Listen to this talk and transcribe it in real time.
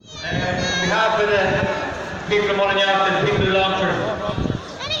behalf of the people of Mullingar and the people of Longford,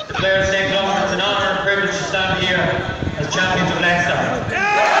 the players of St. Longford, it's an honour and privilege to stand here as champions of Leinster.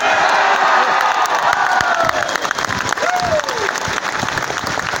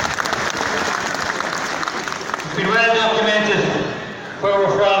 It's been well documented where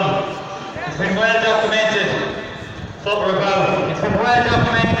we're from. It's been well documented what we're about. It's been well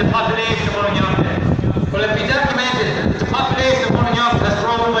documented the population of Mullingar. Well, it's been documented the population of Mullingar has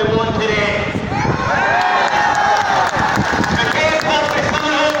grown by 1 today. The Cape Cup is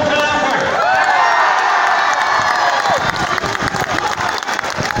coming home to Longford.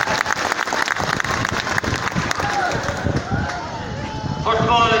 First of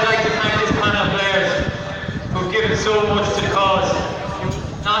all, I'd like to thank this panel of players who've given so much to the cause.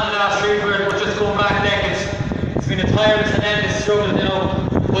 Not the last 3 years, but just going back decades. It's been a tireless and endless struggle, you know.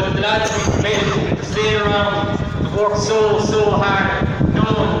 But the lads have made it to stay around, to work so hard. No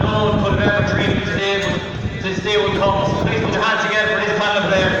one could have ever dreamed today, but this day will come. So please put your hands together for this panel of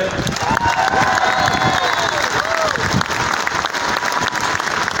players.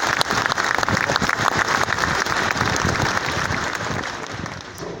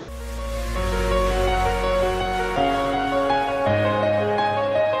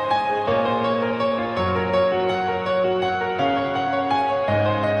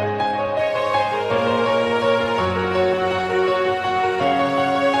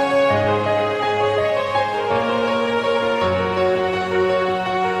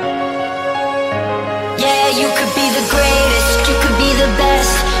 You could be the greatest, you could be the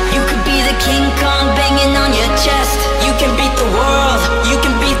best. You could be the King Kong banging on your chest. You can beat the world, you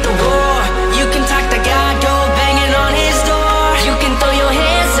can beat the war. You can talk the God, go banging on his door. You can throw your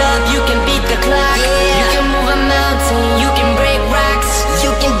hands up, you can beat the clock. You can move a mountain, you can break rocks.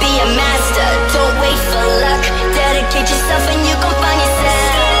 You can be a master, don't wait for luck. Dedicate yourself and you can find yourself.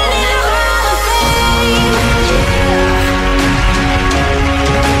 Standing in the Hall of Fame.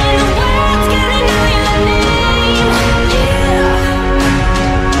 And the world's gonna know your name.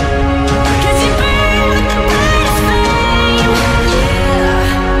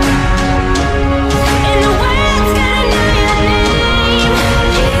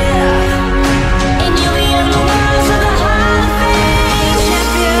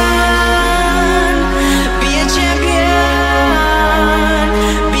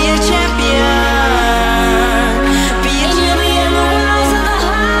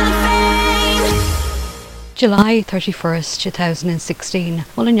 July 31st, 2016,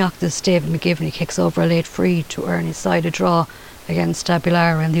 Mullinach's David McGivney kicks over a late free to earn his side a draw against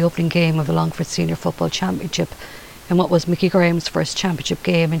Abilara in the opening game of the Longford Senior Football Championship in what was Mickey Graham's first championship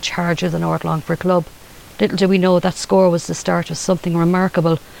game in charge of the North Longford club. Little do we know that score was the start of something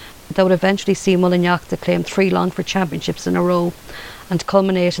remarkable that would eventually see Mullinach to claim 3 Longford championships in a row and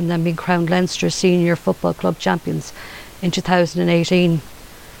culminate in them being crowned Leinster Senior Football Club champions in 2018.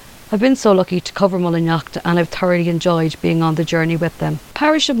 I've been so lucky to cover Mullinach and I've thoroughly enjoyed being on the journey with them.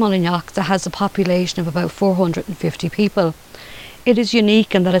 Parish of Mullinach has a population of about 450 people. It is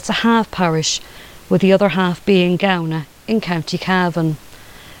unique in that it's a half parish, with the other half being Gowna in County Cavan.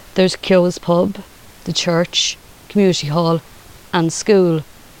 There's Kyo's pub, the church, community hall and school.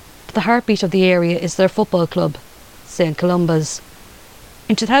 But the heartbeat of the area is their football club, St Columba's.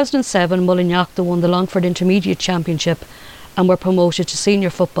 In 2007, Mullinach won the Longford Intermediate Championship and were promoted to senior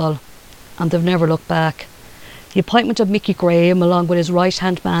football, and they've never looked back. The appointment of Mickey Graham along with his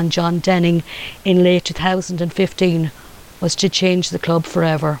right-hand man John Denning in late 2015 was to change the club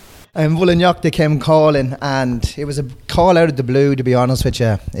forever. Mullinach, they came calling, and it was a call out of the blue, to be honest with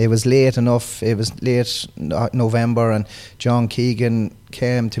you. It was late enough, it was late November, and John Keegan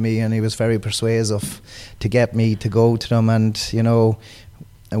came to me and he was very persuasive to get me to go to them. And you know,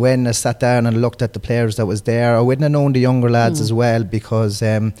 when I sat down and looked at the players that was there, I wouldn't have known the younger lads as well, because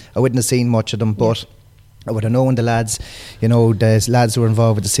I wouldn't have seen much of them, but I would have known the lads, you know, the lads who were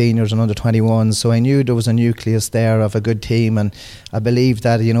involved with the seniors and under 21s, so I knew there was a nucleus there of a good team, and I believe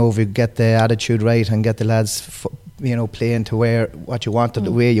that, you know, if we get the attitude right and get the lads you know, playing to where what you wanted,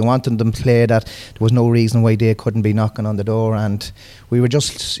 the way you wanted them to play, that there was no reason why they couldn't be knocking on the door. And we were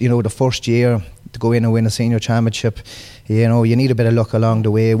just, you know, the first year to go in and win a senior championship, you know, you need a bit of luck along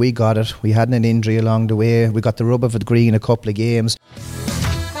the way. We got it. We had an injury along the way. We got the rub of it green a couple of games.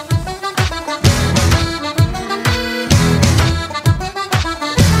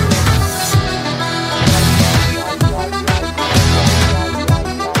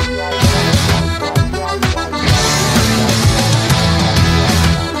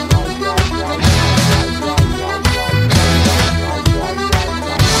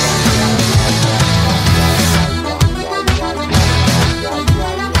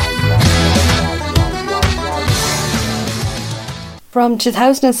 From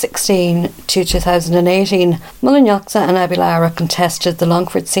 2016 to 2018, Mullinalaghta and Abilara contested the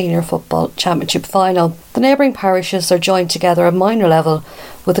Longford Senior Football Championship final. The neighbouring parishes are joined together at minor level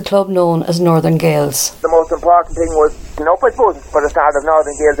with a club known as Northern Gales. The most important thing was, I suppose it's for the start of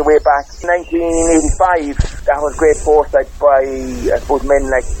Northern Gales way back 1985. That was great foresight by, I suppose, men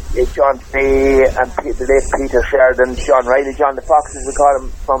like John Fay and the late Peter Sheridan, John Riley, John the Fox as we call him,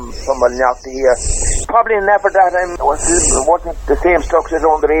 from Mullinalaghta here. Probably an effort that time wasn't the same structures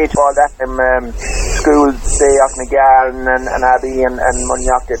around the age all that time. Schools, say Auchnagar and Abbey and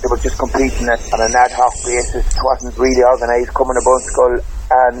Mullinalaghta, they were just competing on an ad hoc basis. It wasn't really organised, coming about Skull.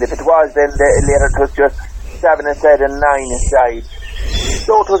 And if it was, then later it was just 7 aside and 9 aside.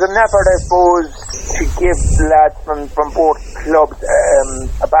 So it was an effort, I suppose, to give lads from both clubs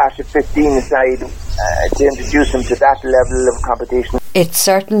a bash at 15 aside to introduce them to that level of competition. It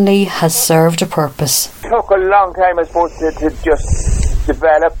certainly has served a purpose. It took a long time, I suppose, to just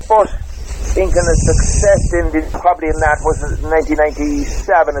develop, but thinking of success probably in that was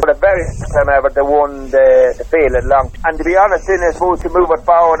 1997, but the very first time ever they won the Fale at Long. And to be honest, then I suppose to move it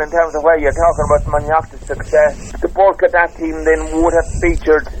forward in terms of where you're talking about Mullinalaghta's success, the bulk of that team then would have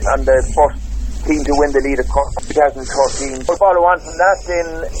featured on the first team to win the Leader Cup 2013. But follow on from that,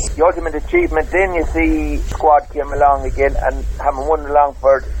 then the ultimate achievement, then you see the squad came along again, and having won the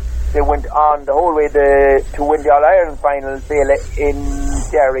Longford, they went on the whole way to win the All-Ireland final in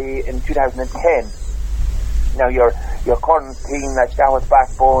Derry in 2010. Now your current team, that was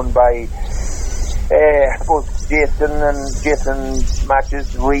backbone by I suppose Jason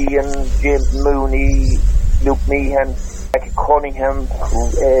Matches, Ryan, James Mooney, Luke Meehan, Michael Cunningham,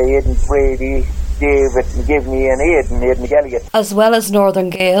 Aidan Brady, David McGivney and Aidan McElligott. As well as Northern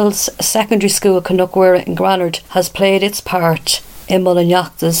Gales, secondary school Canuckwera in Granard has played its part in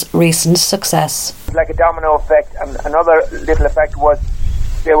Mullinalaghta's recent success. Like a domino effect, and another little effect was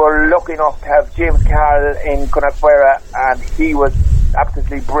they were lucky enough to have James Carroll in Canuckwera, and he was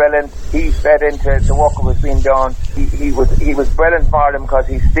absolutely brilliant. He fed into the work that was being done. He was brilliant for them because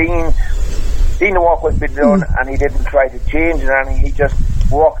he's seen the work was being done, and he didn't try to change it, and he just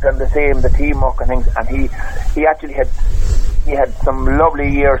worked on the teamwork and things, and he actually had some lovely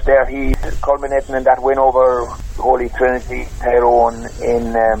years there. He culminating in that win over Holy Trinity Tyrone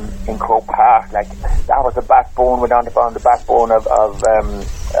in Croke Park. Like, that was the backbone, went on to found the backbone of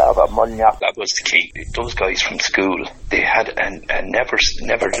Mullinalaghta. That was the key. Those guys from school, they had a never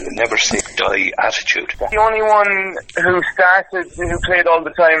say die attitude. The only one who played all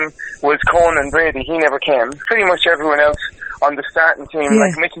the time was Conan Brady. He never came. Pretty much everyone else on the starting team,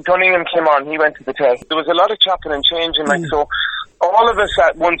 like Mickey Cunningham came on, he went to the test. There was a lot of chopping and changing, so all of us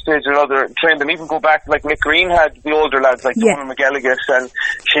at one stage or another trained them. Even go back, like Mick Green had the older lads like Donald McElligott and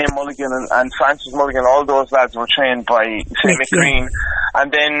Shane Mulligan and Francis Mulligan. All those lads were trained by Mick Green.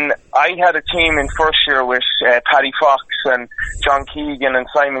 And then I had a team in first year with Paddy Fox and John Keegan and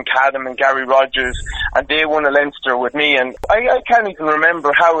Simon Cadam and Gary Rogers, and they won a Leinster with me. And I can't even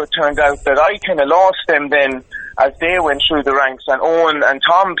remember how it turned out that I kind of lost them then as they went through the ranks, and Owen and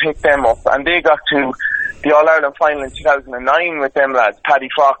Tom picked them up, and they got to the All-Ireland final in 2009 with them lads. Paddy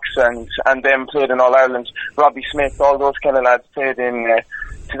Fox and them played in All-Ireland. Robbie Smith, all those kind of lads played in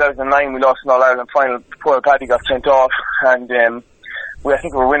 2009. We lost an All-Ireland final. Poor Paddy got sent off, and I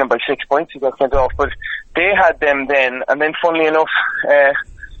think we were winning by 6 points. He got sent off, but they had them then. And then, funnily enough,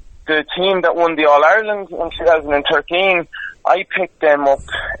 the team that won the All-Ireland in 2013, I picked them up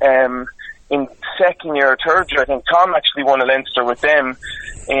in second year or third year. I think Tom actually won a Leinster with them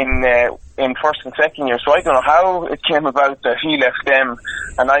in first and second year. So I don't know how it came about that he left them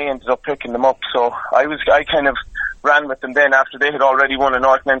and I ended up picking them up. So I kind of ran with them then after they had already won a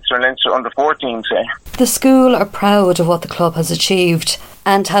North Leinster and Leinster under 14. The school are proud of what the club has achieved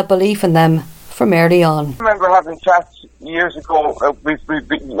and have belief in them from early on. I remember having chats years ago, I think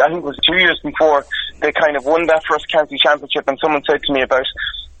it was 2 years before they kind of won that first county championship, and someone said to me about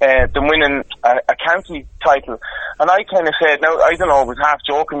them winning a county title, and I kind of said, now I don't know, I was half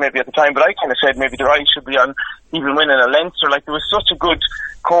joking maybe at the time, but I kind of said maybe their eyes should be on even winning a Leinster. Like, there was such a good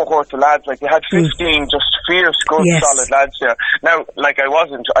cohort of lads, like they had 15 just fierce, good, solid lads there. Now, like,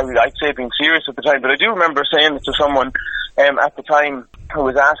 I'd say being serious at the time, but I do remember saying it to someone at the time who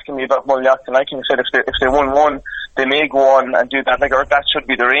was asking me about Mullinalaghta, and I kind of said if they won one, they may go on and do that, like, or that should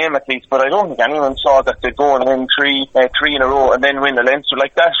be their aim at least. But I don't think anyone saw that they'd go and win three in a row and then win the Leinster.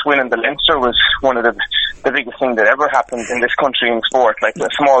 Like, that winning the Leinster was one of the biggest thing that ever happened in this country in sport. Like, a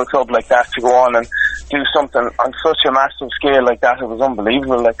small club like that to go on and do something on such a massive scale like that, it was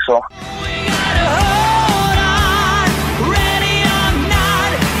unbelievable. Like, so.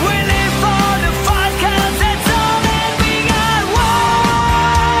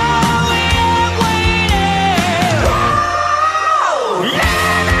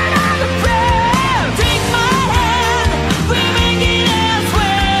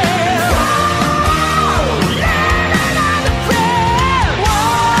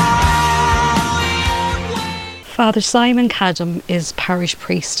 Father Simon Cadham is parish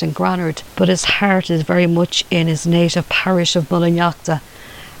priest in Granard, but his heart is very much in his native parish of Mullinachta,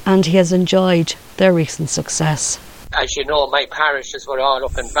 and he has enjoyed their recent success. As you know, my parishes were all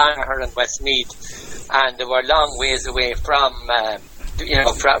up in Banagher and Westmeath, and they were long ways away from being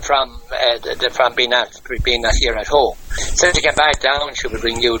here at home. So to get back down, she would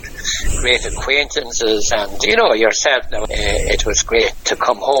renewed great acquaintances, and yourself now, it was great to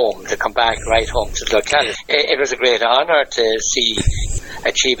come home, to come back right home to the locality. It was a great honour to see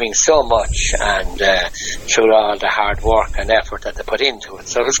achieving so much, and through all the hard work and effort that they put into it.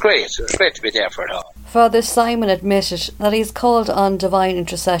 So it was great to be there for it all. Father Simon admitted that he's called on divine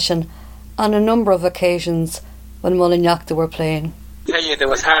intercession on a number of occasions when Mullinachta were playing. I tell you, there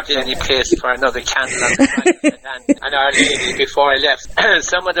was hardly any place for another candle on the side, and Our Lady before I left.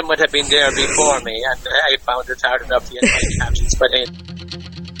 Some of them would have been there before me, and I found it hard enough to get my captions put in.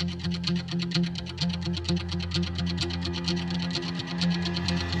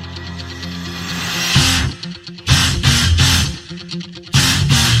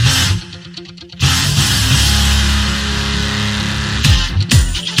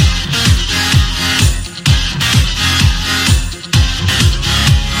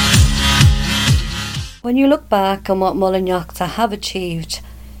 When you look back on what Mullinachta have achieved,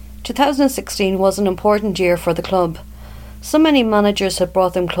 2016 was an important year for the club. So many managers had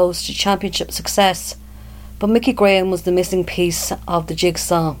brought them close to championship success, but Mickey Graham was the missing piece of the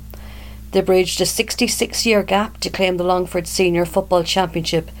jigsaw. They bridged a 66-year gap to claim the Longford Senior Football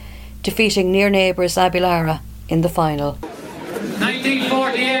Championship, defeating near neighbours Abilara in the final.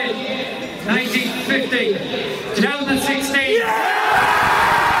 1948, 1950, 2016.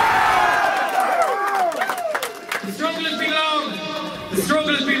 The struggle has been long, the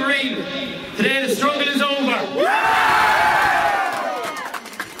struggle has been real. Today the struggle is over.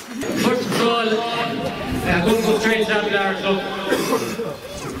 First of all, I'm going to go straight to Abilara Club.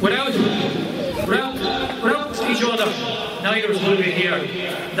 Without each other, neither of us would be here.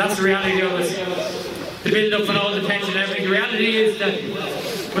 That's the reality of it. The build-up and all the tension and everything. The reality is that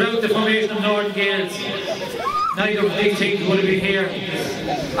without the formation of Northern Gaels, neither of these things would have been here.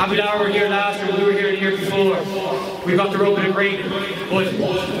 Abilara were here last year, we were here the year before. We got the rope and agreement. But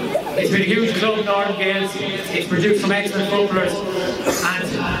it's been a huge club, Northern Gaels. It's produced some excellent footballers. And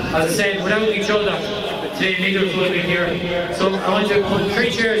as I said, without each other, today neither of us would have been here. So I want to put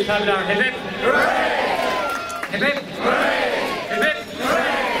 3 cheers to Abilara. Hip hip! Hooray! Hip hip! Hooray! Hip hip!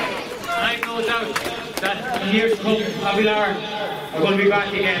 Hooray! And I have no doubt that in years to come, Abilara are going to be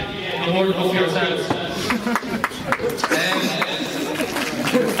back again. And more than hope yourselves.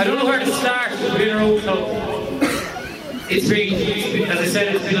 I don't know where to start within our own club. It's been, as I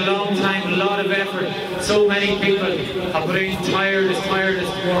said, it's been a long time, a lot of effort. So many people have put in tireless work.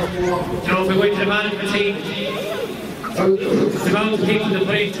 You know, if we went to the management team, the amount of people that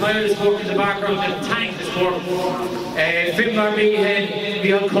put in tireless work in the background that thank this work. Finbar Meehan,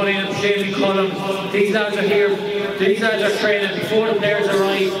 Beyond Cullingham, Shamey Cullum, these lads are here, these lads are training before the players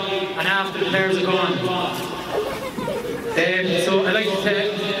arrive and after the players are gone. So I'd like to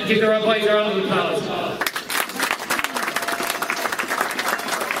give their boys a round of applause.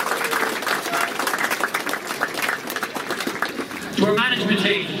 To our management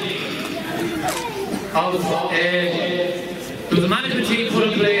team, there was a management team put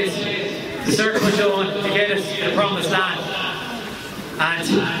in place to circle John to get us to the promised land. And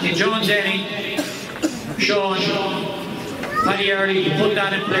in John Denny, Sean, Paddy Early put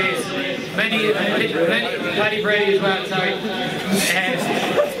that in place. Many Paddy Brady as well, sorry.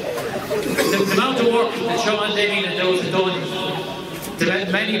 The amount of work that Sean Denny and those have done,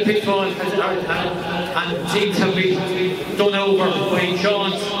 many pitfalls and teams have been done over by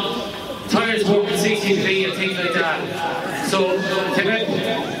Sean's tireless work with CCTV and things like that. So, Tibet,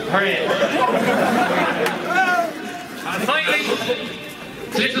 hooray. And finally,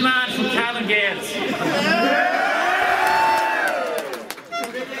 the little man from Calvin Gales.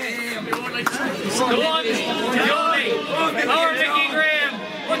 Go on, Johnny, our Mickey Graham,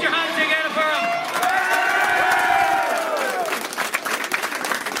 put your hands together for him.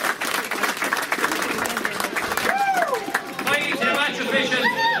 Finally, to the match official,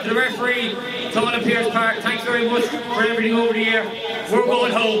 to the referee, Tom and Pierce Park, thanks very much for everything over the year. We're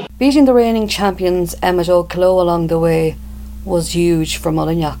going home. Beating the reigning champions Emmet O'Clough along the way was huge for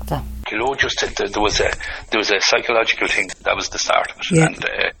Mullinachta. Kilo just there was a psychological thing that was the start of it, yeah. And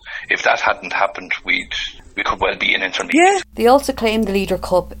if that hadn't happened, we could well be in intermediate. Yeah. They also claimed the Leader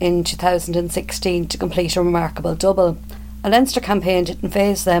Cup in 2016 to complete a remarkable double. A Leinster campaign didn't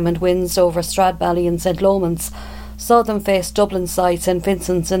faze them, and wins over Stradbally and St Lomans saw them face Dublin side St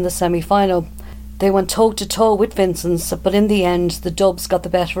Vincent's in the semi-final. They went toe-to-toe with Vincent's, but in the end the Dubs got the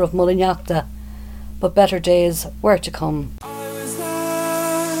better of Mullinachta. But better days were to come. I was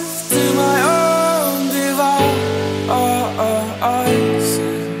left to my own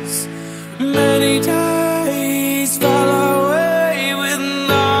devices. Many days fell away with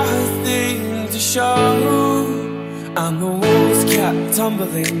nothing to show, and the walls kept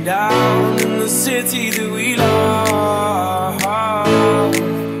tumbling down in the city that we love.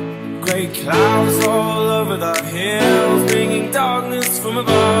 Grey clouds all over the hills, bringing darkness from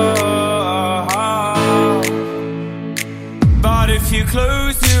above. But if you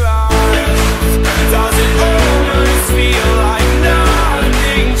close your eyes, does it almost feel like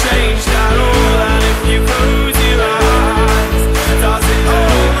nothing changed at all? And if you close your eyes, does it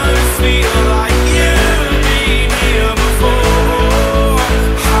almost feel like you've been here before?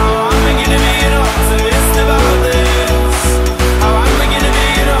 How am I gonna be an optimist about this? How am I gonna be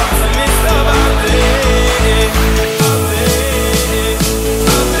an optimist about this?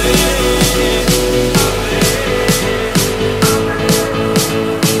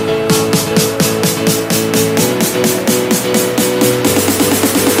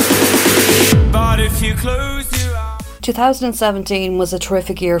 But if you close your eyes. 2017 was a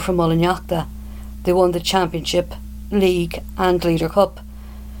terrific year for Mullinachta. They won the Championship, League and Leader Cup.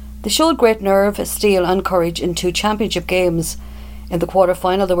 They showed great nerve, steel and courage in 2 championship games. In the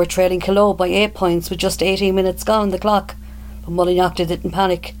quarter-final they were trailing Kilo by 8 points with just 18 minutes gone on the clock, but Mullinachta didn't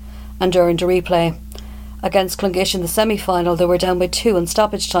panic and earned a replay. Against Clongish in the semi-final they were down by 2 in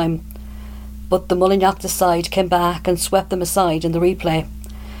stoppage time, but the Mullinachta side came back and swept them aside in the replay.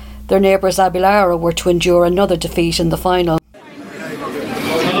 Their neighbours Abilara were to endure another defeat in the final.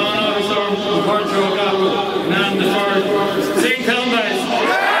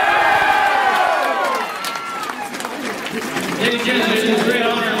 Ladies and gentlemen, it's a great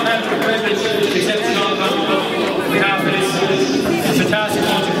honour and a privilege to accept the on behalf of this fantastic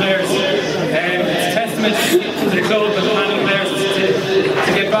bunch of players. It's a testament to the club and the planning players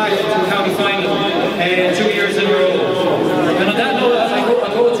to get back to the county final 2 years in a row. And on that note, I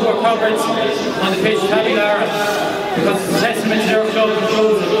go to our conference on the pitch, Abilara, because it's a testament to their club and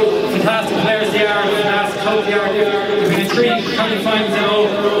shows the fantastic players they are, the fantastic club they are. They've been in 3 county finals in a row,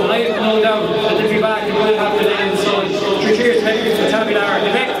 and I have no doubt that they'll be back and will have the day in the sun. Cheers to Abilara. The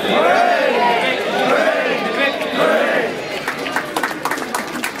Vic.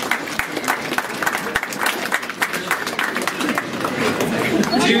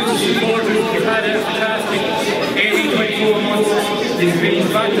 We've had a fantastic 18-24 months. They've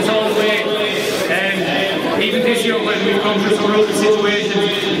been backed us all the way. Even this year when we've come through some rough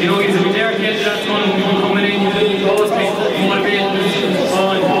situations, you know, he's been there at the end of that tunnel. We've been coming in, you've always been motivated on.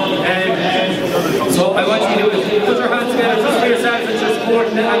 So I want you to put your hands together just for yourself and your support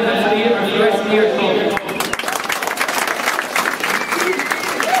and for the rest of the year to come.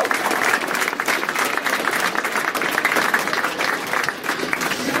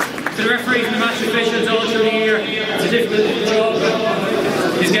 To the referees and the match officials all through the year, it's a difficult job.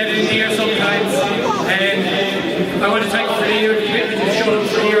 He's getting in the air sometimes. I want to thank you for the year, the commitment you've shown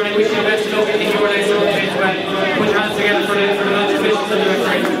for the year, and I wish you the best of luck in your days as well. Put your hands together for the match officials and the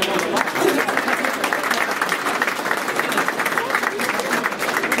referees.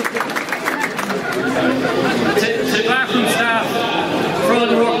 To the backroom staff, for all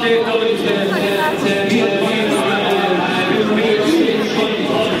the work they've done to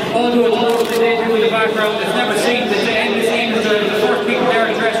all the work that they do in the background, it's never seen that the end of the scene was the first people there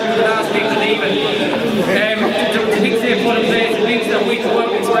in the dressing room, the last people leaving. The things they've put in place, it means that we can go out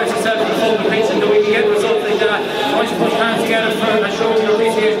and express ourselves on the football pitch and that we can get results like that. I want you to put your hands together for and show your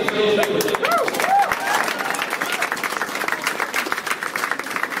appreciation.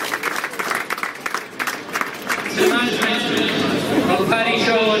 Paddy,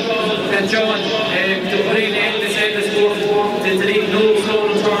 Sean and John to put in endless work to leave no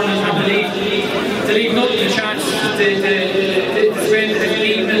stone unturned and to leave nothing a chance to spend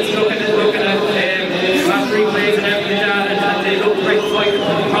evenings looking at last replays and everything like that, and they look great fight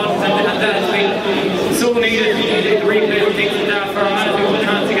and confident, and that has been so needed, the replay and things like that for our manager to put their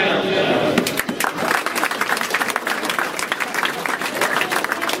hands together.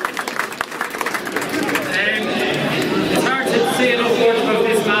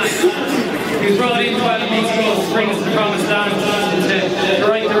 He was brought in 12 months ago to bring us to the promised land to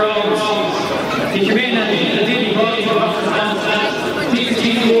right the wrongs. He came in and did he brought us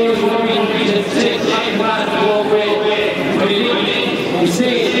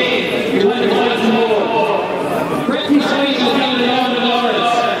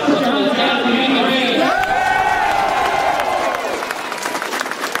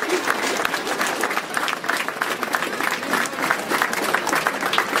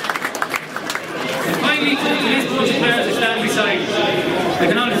I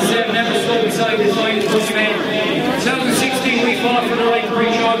can honestly say I've never stood beside this final push men. 2016 we fought for the right to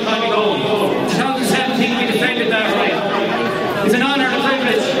bring Sean Conley home. 2017 we defended that right. It's an honour and a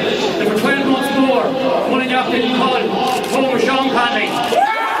privilege that for 12 months more, Mullinlough didn't call home with Sean Conley.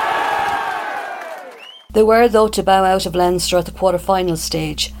 They were, though, to bow out of Leinster at the quarter-final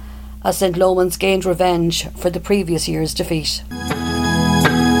stage, as St Lomans gained revenge for the previous year's defeat.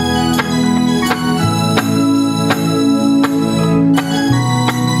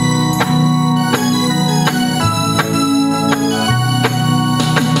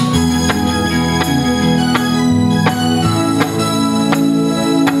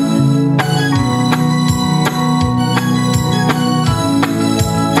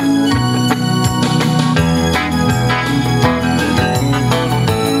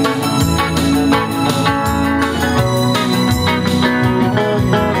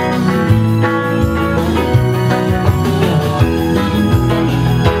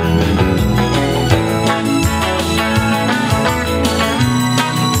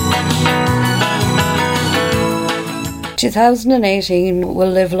 2018 will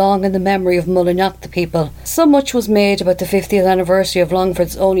live long in the memory of Mullinlough the people. So much was made about the 50th anniversary of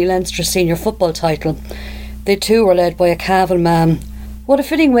Longford's only Leinster senior football title. They too were led by a Cavan man. What a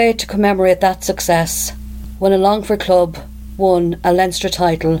fitting way to commemorate that success, when a Longford club won a Leinster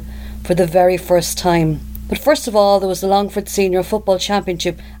title for the very first time. But first of all, there was the Longford Senior Football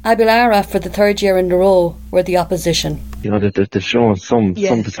Championship. Abilara, for the third year in a row, were the opposition. You know, they've shown some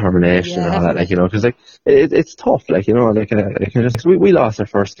determination and all that, like, you know, because, like, it's tough, like, you know, like, we lost our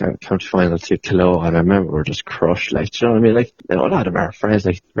first county final to Kilo, and I remember we were just crushed, like, you know what I mean, like, you know, a lot of our friends,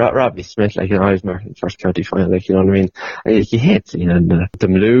 like, Robbie Smith, like, you know, I was in the first county final, like, you know what I mean, and you hate, you know,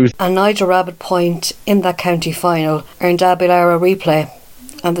 them lose. And Nigel Rabbit Point in that county final earned Abilara replay,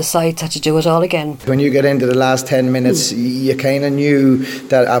 and the sides had to do it all again. When you get into the last 10 minutes, you kind of knew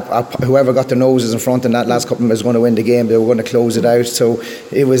that whoever got their noses in front in that last couple of minutes was going to win the game. They were going to close it out. So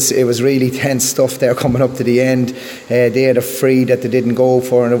it was really tense stuff there coming up to the end. They had a free that they didn't go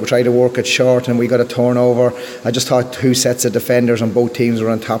for, and they tried to work it short, and we got a turnover. I just thought 2 sets of defenders on both teams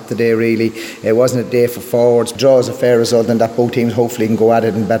were on top today, really. It wasn't a day for forwards. Draw is a fair result, and that both teams hopefully can go at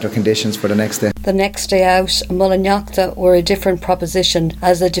it in better conditions for the next day. The next day out, Mullinlough were a different proposition,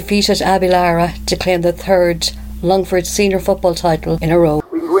 as they defeated Abilara to claim the third Longford senior football title in a row.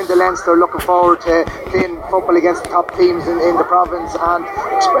 We can go into Leinster looking forward to playing football against the top teams in the province and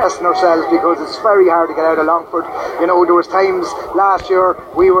expressing ourselves, because it's very hard to get out of Longford. You know, there was times last year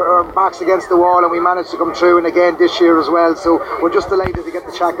we were our backs against the wall and we managed to come through, and again this year as well. So we're just delighted to get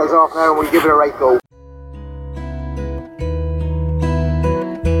the shackles off now, and we'll give it a right go.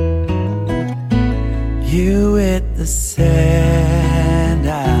 You with the sad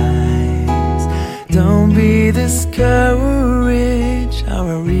eyes, don't be discouraged.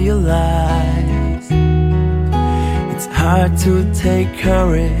 I realize it's hard to take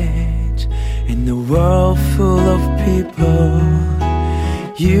courage in the world full of people.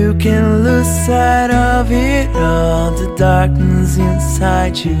 You can lose sight of it all. The darkness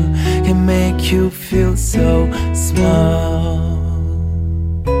inside you can make you feel so small.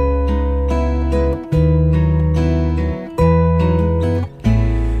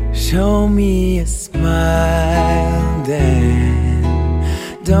 Show me a smile then.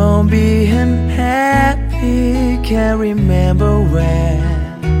 Don't be unhappy. Can't remember when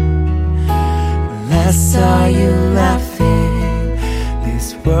last saw you laughing.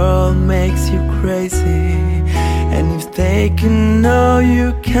 This world makes you crazy, and if they can know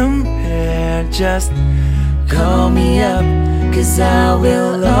you compare, just call me up, 'cause I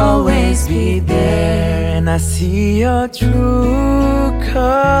will always be there. And I see your true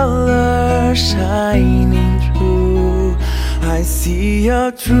color shining through. I see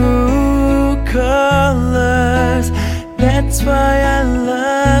your true colors. That's why I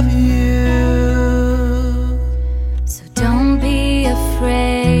love you. So don't be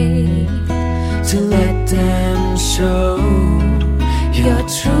afraid to let them show your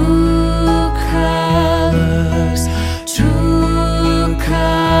true colors. True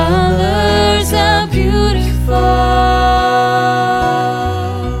colors are beautiful.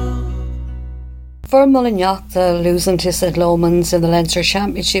 For Mullinlough, losing to St Lomans in the Leinster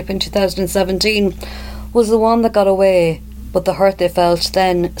Championship in 2017 was the one that got away, but the hurt they felt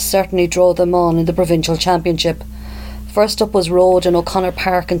then certainly drove them on in the Provincial Championship. First up was Road in O'Connor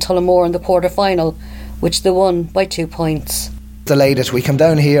Park in Tullamore in the quarter-final, which they won by 2 points. delighted. We come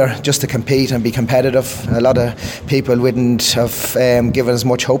down here just to compete and be competitive. A lot of people wouldn't have given us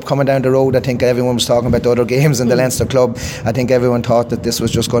much hope coming down the road. I think everyone was talking about the other games in the Leinster club. I think everyone thought that this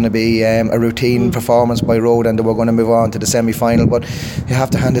was just going to be a routine performance by Road and they were going to move on to the semi-final, but you have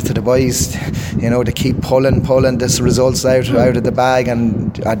to hand it to the boys, you know, to keep pulling this results out of the bag,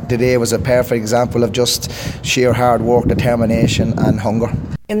 and today was a perfect example of just sheer hard work, determination and hunger.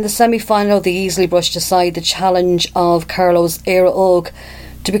 In the semi-final, they easily brushed aside the challenge of Carlow's Éire Óg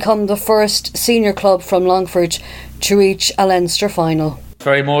to become the first senior club from Longford to reach a Leinster final.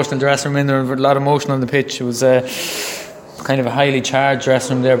 Very emotional dressing room in there, a lot of emotion on the pitch. It was kind of a highly charged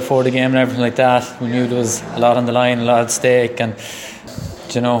dressing room there before the game and everything like that. We knew there was a lot on the line, a lot at stake, and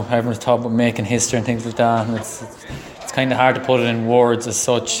you know, everyone's talking about making history and things like that. And it's kind of hard to put it in words as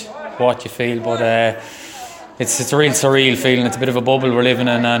such what you feel, but it's a real surreal feeling. It's a bit of a bubble we're living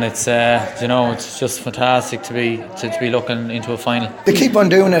in, and it's you know, it's just fantastic to be looking into a final. They keep on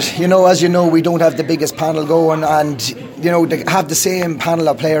doing it. You know, as you know, we don't have the biggest panel going, and you know, to have the same panel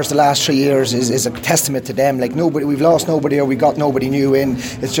of players the last 3 years is a testament to them. Like, we've lost nobody or we got nobody new in.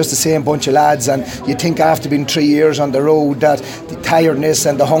 It's just the same bunch of lads, and you think after being 3 years on the road that the tiredness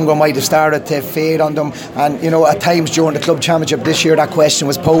and the hunger might have started to fade on them. And you know, at times during the club championship this year, that question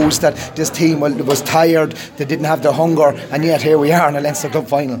was posed that this team was tired, they didn't have the hunger, and yet here we are in a Leinster Cup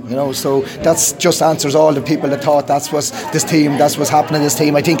final. You know, so that's just answers all the people that thought that's what's happening to this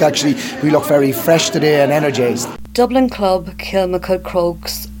team. I think actually we look very fresh today and energised. Dublin club Kilmacud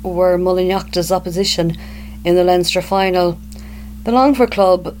Crokes were Mullinachta's opposition in the Leinster final. The Longford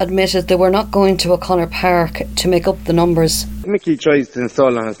club admitted they were not going to O'Connor Park to make up the numbers. Mickey tries to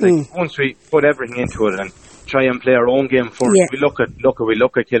install on us, like, once we put everything into it and try and play our own game first. We look at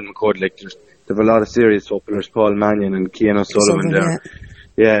Kilmacud, like there's a lot of serious footballers, Paul Mannion and Cian O'Sullivan there.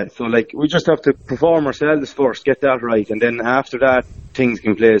 Yeah, so like we just have to perform ourselves first, get that right, and then after that things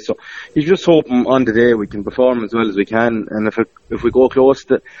can play. So you just hope on the day we can perform as well as we can, and if we go close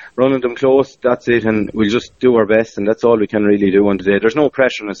to running them close, that's it, and we'll just do our best, and that's all we can really do on the day. There's no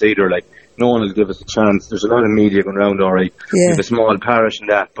pressure on us either, like no one will give us a chance. There's a lot of media going around, alright. We have a small parish and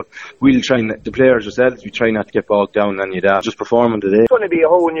that, but we'll try, the players ourselves, we try not to get bogged down on any of that. Just perform on the day. It's going to be a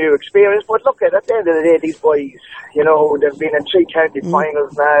whole new experience, but look at the end of the day, these boys, you know, they've been in 3 county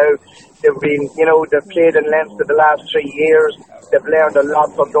finals now. They've been, you know, they've played in Leinster the last 3 years. They've learned a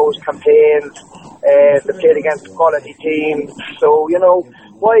lot from those campaigns. They've played against quality teams. So, you know,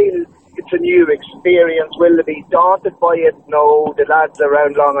 while it's a new experience, will they be daunted by it? No, the lads are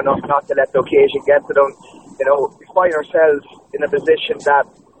around long enough not to let the occasion get to them. You know, we find ourselves in a position that,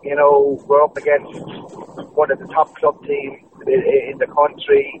 you know, we're up against one of the top club teams in the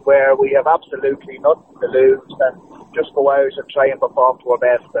country where we have absolutely nothing to lose, and just go out and try and perform to our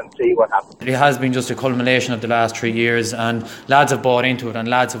best and see what happens. It has been just a culmination of the last 3 years, and lads have bought into it and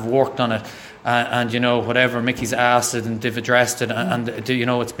lads have worked on it, and you know, whatever Mickey's asked it and they've addressed it, and you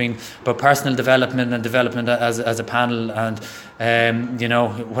know, it's been about personal development and development as a panel, and you know,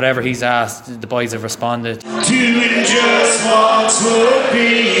 whatever he's asked, the boys have responded. Doing just what would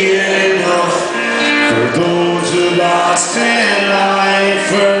be enough for those who lost their life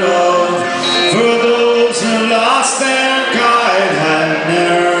for love, for those who lost their guide and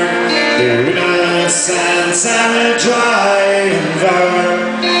their innocence and a driver,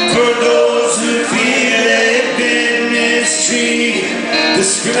 for those who feel they've been mistreated,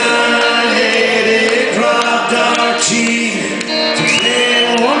 discriminated, robbed our cheek, to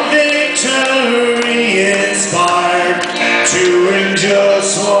claim one victory inspired, doing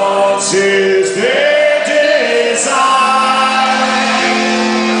just what is their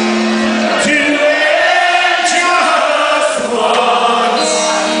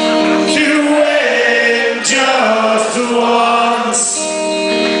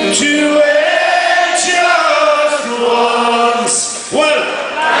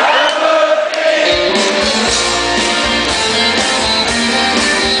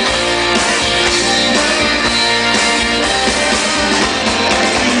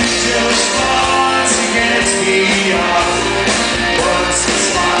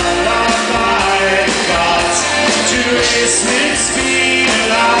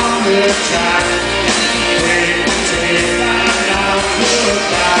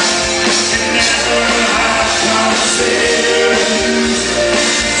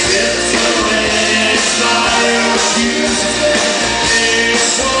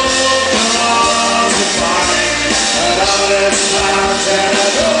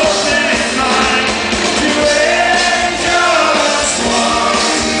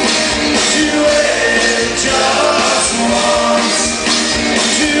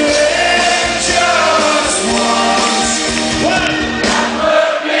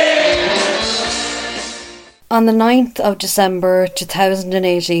On the 9th of December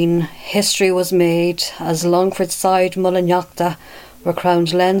 2018, history was made as Longford's side Mullinachta were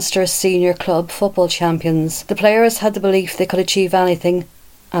crowned Leinster Senior Club football champions. The players had the belief they could achieve anything,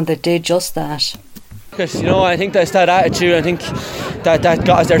 and they did just that. Because, you know, I think that's that attitude. I think that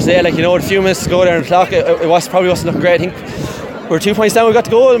got us there today. Like, you know, a few minutes to go there on the clock, it probably wasn't looking great. I think we're 2 points down, we got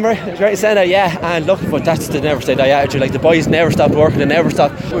the goal, and we're right saying that, yeah. And look, but that's the never say die attitude. Like, the boys never stopped working, they never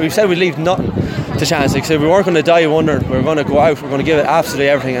stopped. We said we'd leave nothing to chance. Like, so we weren't going to die wondering. We were going to go out, we were going to give it absolutely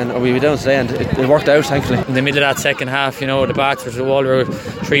everything, and we were down today, and it worked out, thankfully. In the middle of that second half, you know, the backs were to the wall, we were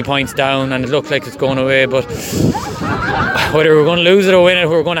 3 points down, and it looked like it's going away, but whether we were going to lose it or win it,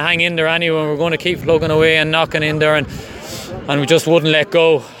 we were going to hang in there anyway. We were going to keep plugging away and knocking in there, and we just wouldn't let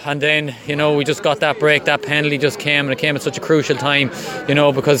go. And then, you know, we just got that break. That penalty just came, and it came at such a crucial time, you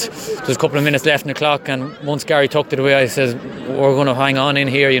know, because there's a couple of minutes left in the clock, and once Gary tucked it away, I said, we're going to hang on in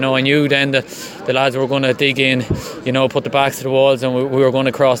here, you know. I knew then that the lads were going to dig in, you know, put the backs to the walls, and we were going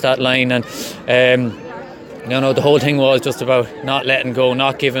to cross that line. And you know, the whole thing was just about not letting go,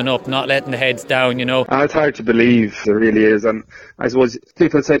 not giving up, not letting the heads down, you know. It's hard to believe, it really is. And I suppose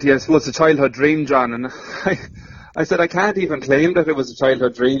people say to you, I suppose it's a childhood dream, John, and I said I can't even claim that it was a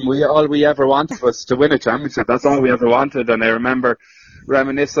childhood dream. All we ever wanted was to win a championship. That's all we ever wanted. And I remember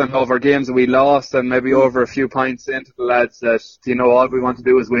reminiscing over games that we lost, and maybe over a few pints into the lads that, you know, all we want to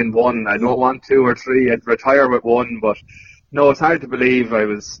do is win one. I don't want 2 or 3. I'd retire with 1. But no, it's hard to believe.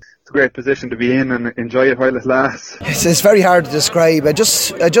 It's a great position to be in, and enjoy it while it lasts. It's very hard to describe. I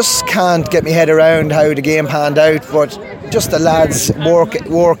just can't get my head around how the game panned out, but just the lads' work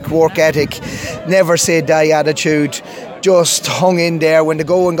ethic, never say die attitude, just hung in there. When the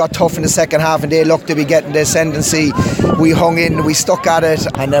going got tough in the second half and they looked to be getting the ascendancy, we hung in, we stuck at it,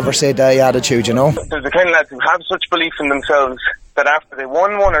 and never say die attitude, you know. There's the kind of lads who have such belief in themselves that after they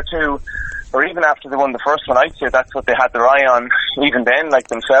won 1 or 2, or even after they won the first one, I'd say that's what they had their eye on. Even then, like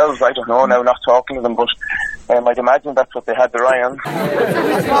themselves, I don't know, now not talking to them, but I'd imagine that's what they had their eye on.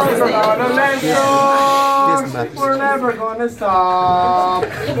 We're never gonna stop.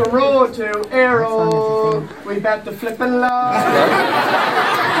 The road to Arrow, we bet the flippin' love.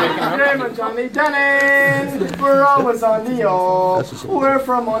 Graham and Johnny Denning, we're always on the up. We're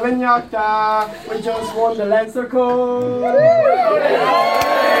from Mullinachta, we just won the Leinster Cup.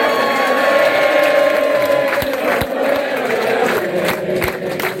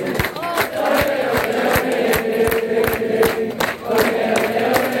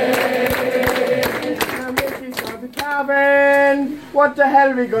 What the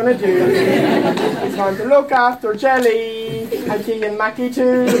hell are we gonna do? It's time to look after Jelly and Key and Mackie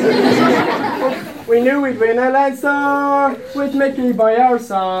too. We knew we'd win a Leinster with Mickey by our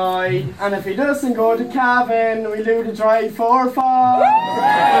side, and if he doesn't go to Cavan, we lose the drive 4-5.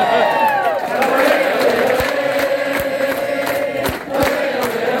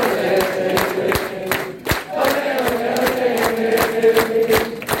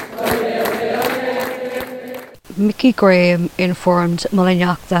 Mickey Graham informed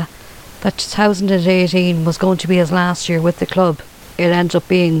Mullinachta that 2018 was going to be his last year with the club. It ended up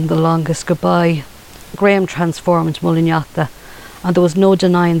being the longest goodbye. Graham transformed Mullinachta, and there was no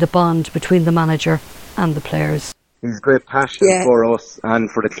denying the bond between the manager and the players. He's great passion for us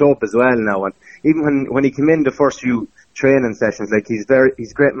and for the club as well now. And even when he came in the first few training sessions, like he's a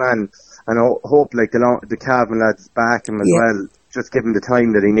great man, and I hope like the Cavan lads back him as well. Just give him the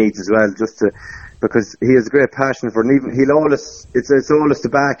time that he needs as well, because he has a great passion for it. And even it's always to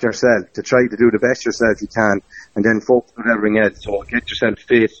back yourself, to try to do the best yourself you can, and then focus on everything else. So get yourself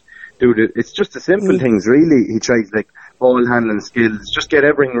fit, it's just the simple things really. He tries, like ball handling skills, just get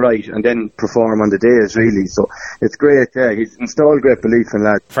everything right and then perform on the days really. So it's great. He's installed great belief in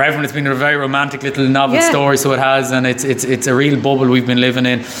that. For everyone, it's been a very romantic little novel story, so it has, and it's a real bubble we've been living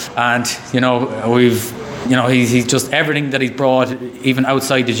in. And he's just everything that he's brought, even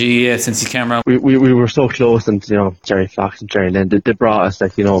outside the GAA since he came around. We were so close, and Jerry Fox and Jerry Lynn, they brought us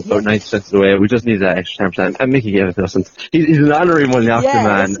about 90% of the way. We just needed that extra 10%, and Mickey gave it to us. And he's an honorary Mullinachta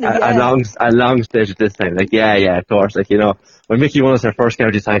man, a long stage at this time. Of course. When Mickey won us our first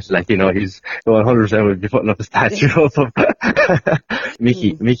county title, he's 100% would be putting up a statue of him.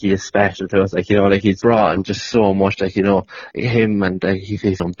 Mickey is special to us, he's brought in just so much, him and he's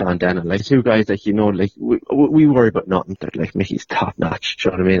Don Dennon, two guys we worry about nothing. Mickey's top notch, do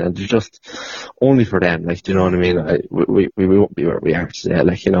you know what I mean? And they're just only for them, do you know what I mean? We won't be where we are today,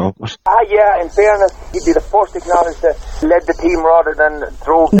 in fairness, he'd be the first to acknowledge that led the team rather than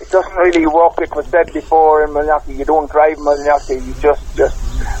drove. It doesn't really work. It was said before in Mullinachta, you don't drive Mullinachta, you just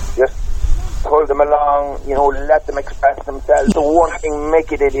pull them along, let them express themselves. The one thing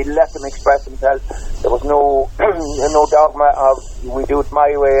Mickey did, he let them express themselves. There was no dogma of we do it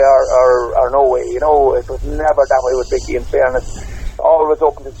my way or no way. It was never that way with Mickey, in fairness. Always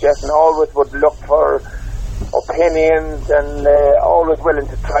open to suggestion, always would look for opinions and always willing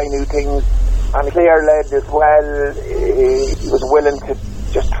to try new things. And clear-led as well. He was willing to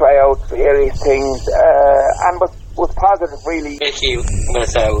just try out various things and was positive, really. Mickey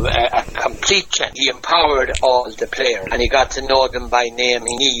was a complete champ. He empowered all the players and he got to know them by name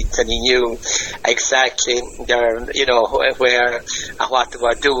he needs, and he knew exactly their, where and what they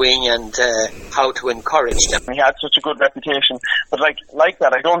were doing and how to encourage them. He had such a good reputation, but like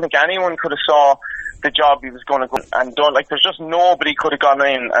that, I don't think anyone could have saw the job he was going to go and done. There's just nobody could have gone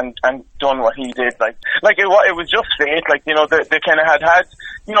in and done what he did. It was just fate. They kind of had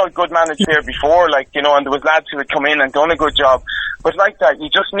good managers there before, and there was lads who had come in and done a good job. But like that, you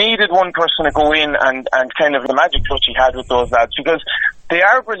just needed one person to go in and kind of the magic touch he had with those lads, because they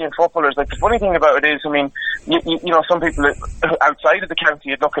are brilliant footballers. The funny thing about it is, some people outside of the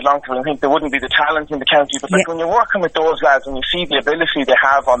county would look at Longford and think there wouldn't be the talent in the county, but when you're working with those lads and you see the ability they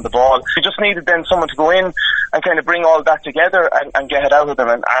have on the ball, you just needed then someone to go in and kind of bring all that together and get it out of them.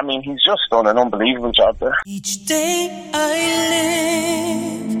 And he's just done an unbelievable job there. Each day I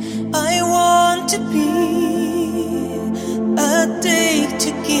live, I want to be a day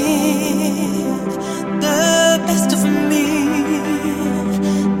to give the best of me.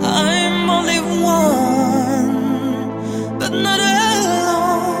 I'm only one, but not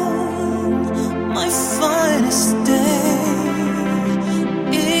alone. My finest day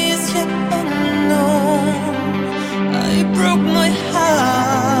is yet unknown. I broke my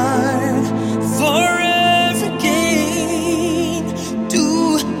heart for every gain.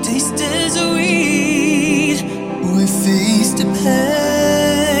 2 days as a weed, we face the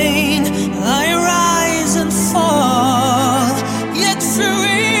pain. I rise and fall, yet through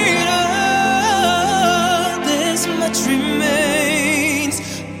it all, this much remains.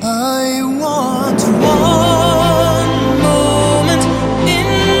 I want one moment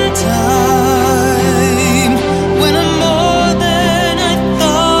in time when I'm more than I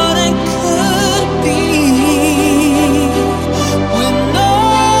thought I could be, when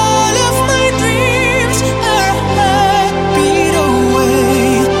all of my dreams are heartbeat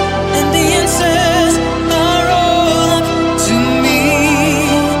away and the answers are all up to me.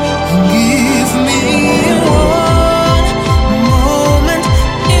 Give me one moment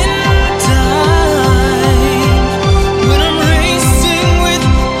in time when I'm racing with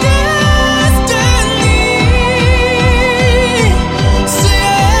destiny. Say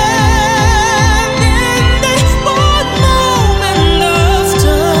I'm in that one moment of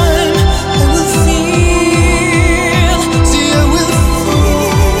time. I will feel, I will feel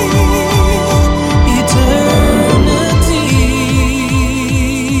eternity.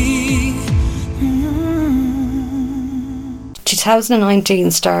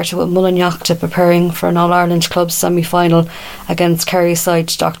 2019 started with Mullinachta preparing for an All-Ireland club semi-final against Kerry side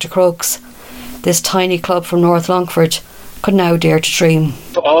Dr. Crooks. This tiny club from North Longford could now dare to dream.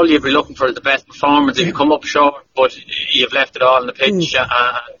 All you'd be looking for is the best performance. If you come up short, but you've left it all on the pitch,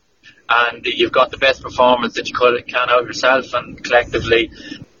 and you've got the best performance that you can out yourself and collectively,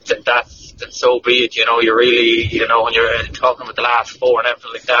 that's so be it. You're really, when you're talking with the last four and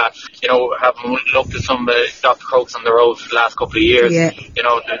everything like that, having looked at some Dr. Crooks on the road for the last couple of years,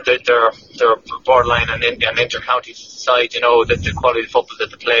 they're borderline an inter-county side, the quality of football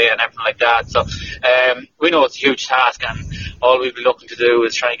that they play and everything like that. So we know it's a huge task, and all we'll be looking to do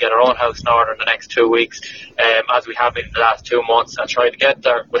is try and get our own house in order in the next 2 weeks, as we have been in the last 2 months, and try to get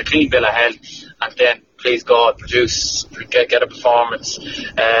there with a clean bill of health, and then please God get a performance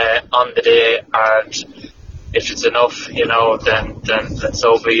on the day, and if it's enough, then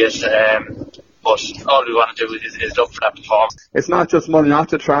so be it. But all we want to do is look for that performance. It's not just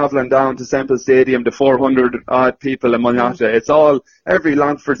Mullinachta travelling down to Semple Stadium, the 400 odd people in Mullinachta. It's all every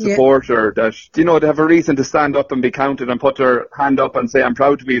Longford supporter that they have a reason to stand up and be counted and put their hand up and say I'm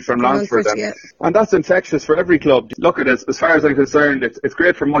proud to be from Longford, and that's infectious for every club. Look at it, as far as I'm concerned, it's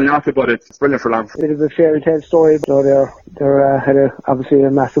great for Mullinachta, but it's brilliant for Longford. Bit of a fairy tale story, but they had obviously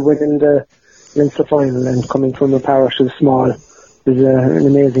a massive win in the Leinster final, and coming from a parish as small is an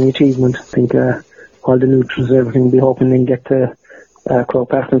amazing achievement. I think all the neutrals, everything, will be hoping they can get to Croke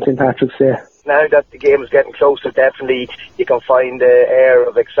Park and St Patrick's Day. Now that the game is getting closer, definitely you can find the air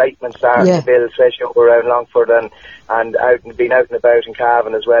of excitement starting to build, especially over around Longford and being out and about in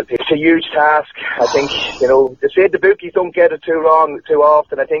Cavan as well. It's a huge task. I think, they say the bookies don't get it too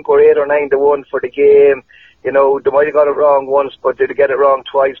often. I think we're 8 or 9 to 1 for the game. you know, they might have got it wrong once, but did they get it wrong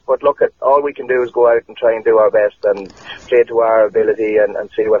twice? But look, all we can do is go out and try and do our best and play to our ability and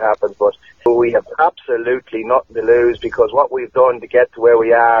see what happens. But we have absolutely nothing to lose, because what we've done to get to where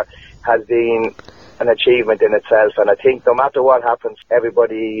we are has been an achievement in itself. And I think no matter what happens,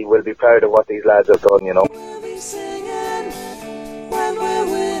 everybody will be proud of what these lads have done, you know. We'll be singing when we're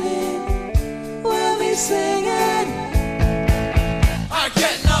winning. We'll be singing. I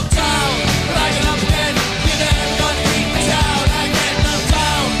get knocked down, but I get up again. You're never gonna keep me down. I get knocked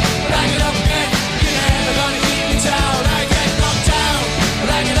down, but I get up again. You're never gonna keep me down. I get knocked down, but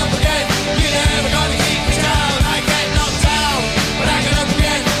I get up again. You're never gonna keep me down. I get knocked down, but I get up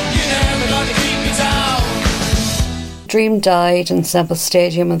again. You're never gonna keep me down. Dream died in Semple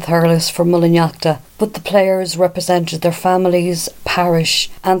Stadium in Thurles for Mullinachta, but the players represented their families, parish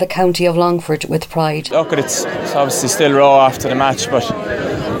and the county of Longford with pride. Look, it's obviously still raw after the match, but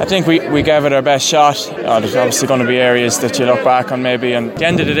I think we gave it our best shot. There's obviously going to be areas that you look back on maybe, and at the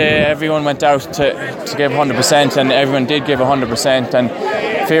end of the day everyone went out to give 100%, and everyone did give 100%, and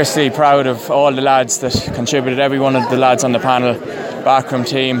fiercely proud of all the lads that contributed, every one of the lads on the panel, backroom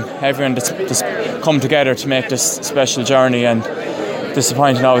team, everyone that's come together to make this special journey. And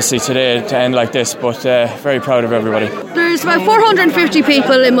disappointing obviously today to end like this, but very proud of everybody. There's about 450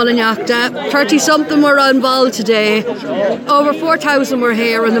 people in Mullinachta, 30 something were involved today, over 4,000 were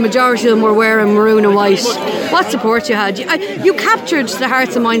here, and the majority of them were wearing maroon and white. What support you had? You captured the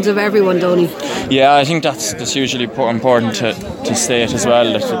hearts and minds of everyone, Donny. Yeah, I think that's hugely important to state as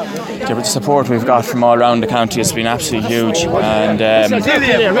well, that the support we've got from all around the county has been absolutely huge, and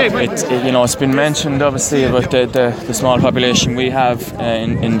it's been mentioned obviously about the small population we have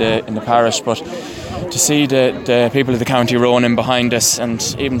in the parish, but to see the people of the county rowing in behind us,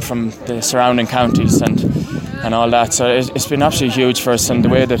 and even from the surrounding counties and all that, so it's been absolutely huge for us. And the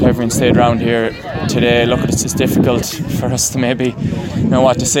way that everyone stayed around here today, look, it's difficult for us to maybe know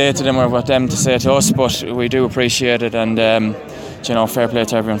what to say to them or what them to say to us, but we do appreciate it, and fair play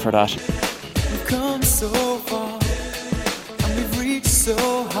to everyone for that. We've come so far and we've reached so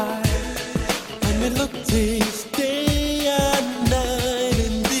high, and we look this day and night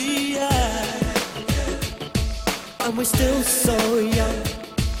in the eye, and we're still so young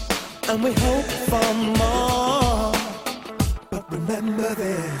and we hope for more. But remember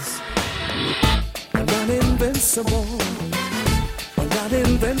this, we're not invincible. We're not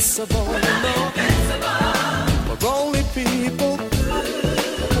invincible. We're not invincible. We're only people.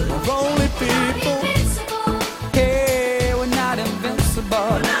 We're only people. Hey, we're not invincible.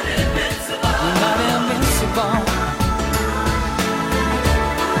 We're not invincible. We're not invincible.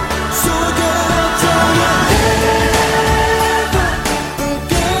 So girl, tell your never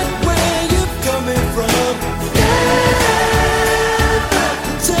forget where you're coming from. Never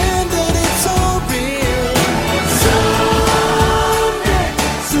pretend that it's all real. Someday,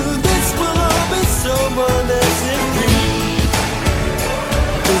 soon this will all be someone else's dream.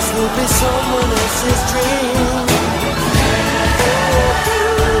 This will be someone else's dream.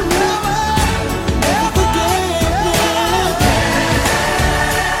 Never forget it.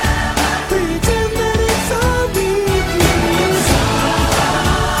 Pretend that it's all real.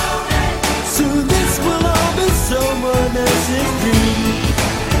 Soon this will all be someone else's dream.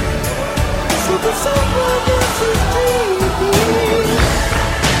 This will be someone else's dream.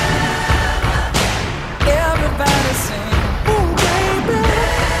 Everybody sing, oh baby.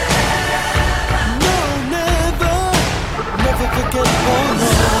 No, never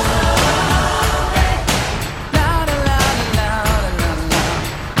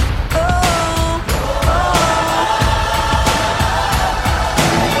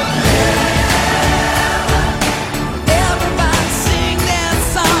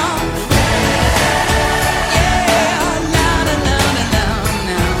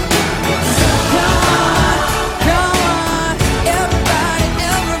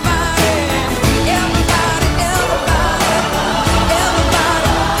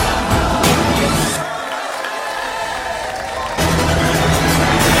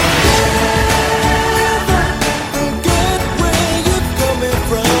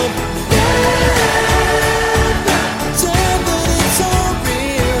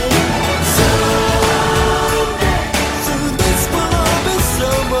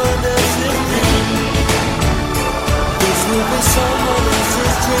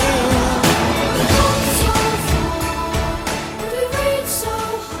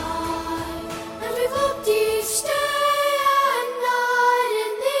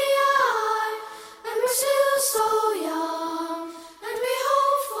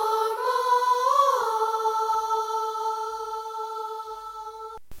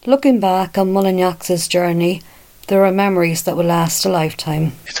Looking back on Mullinach's journey, there are memories that will last a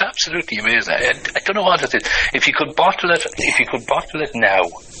lifetime. It's absolutely amazing. I don't know what it is. If you could bottle it now,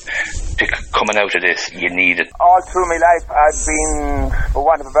 coming out of this, you need it. All through my life, I've been, for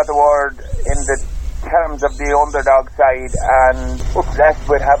want of a better word, in the terms of the underdog side, and blessed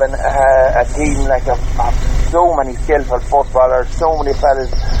with having a team like of so many skillful footballers, so many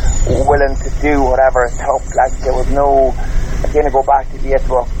fellas willing to do whatever it took. Like, there was no, again, I go back to the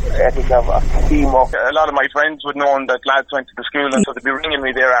ethic of teamwork. A lot of my friends would know that lads went to the school, and so they'd be ringing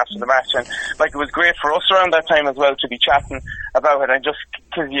me there after the match, and like, it was great for us around that time as well to be chatting about it, and just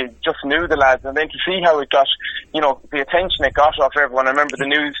because you just knew the lads, and then to see how it got, you know, the attention it got off everyone. I remember the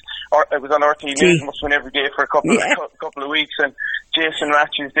news, or it was on RTE News, must have been every day for a couple of weeks, and Jason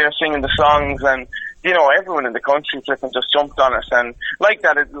Ratchey's there singing the songs, and you know, everyone in the country just jumped on us, and like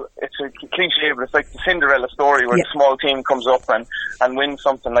that, it's a cliche, but it's like the Cinderella story where the small team comes up and wins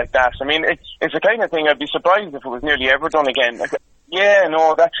something like that. I mean, it's the kind of thing I'd be surprised if it was nearly ever done again. Like, yeah,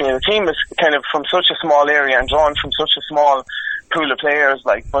 no, that's it. The team is kind of from such a small area and drawn from such a small pool of players,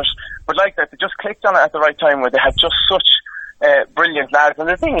 like, but like that, they just clicked on it at the right time where they had just such brilliant lads. And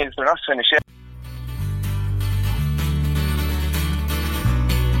the thing is, they're not finished yet.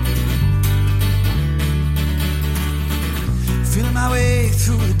 Feeling my way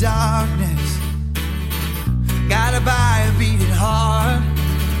through the darkness, gotta buy a beating heart.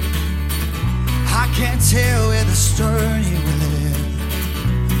 I can't tell where the journey will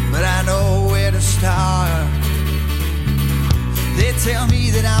end, but I know where to start. They tell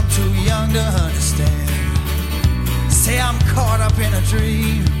me that I'm too young to understand, say I'm caught up in a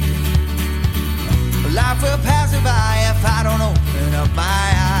dream. Life will pass me by if I don't open up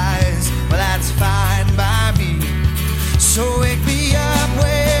my eyes. Well, that's fine by me. So wake me up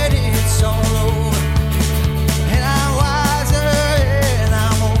when it's all over, and I'm wiser and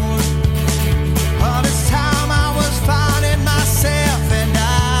I'm older. All this time I was finding myself, and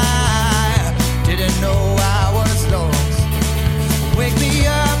I didn't know I was lost. Wake me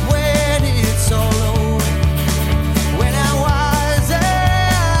up when it's all over, when I'm wiser,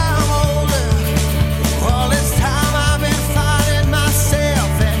 I'm older. All this time I've been finding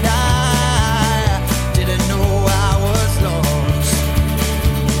myself, and I didn't know I was lost.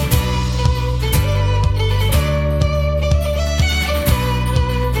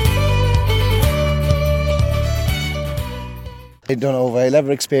 I don't know if I'll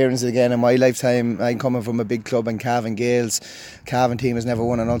ever experience it again in my lifetime. I'm coming from a big club in Cavan Gales. Cavan team has never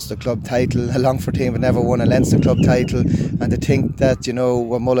won an Ulster club title. A Longford team have never won a Leinster club title. And to think that, you know,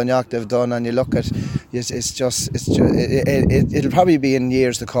 what Mullinach have done, and you look at, it'll probably be in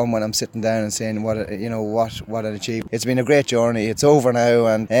years to come when I'm sitting down and saying what an achievement. It's been a great journey. It's over now,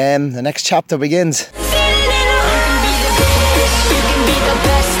 and the next chapter begins. You can be the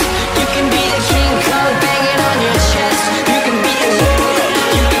best.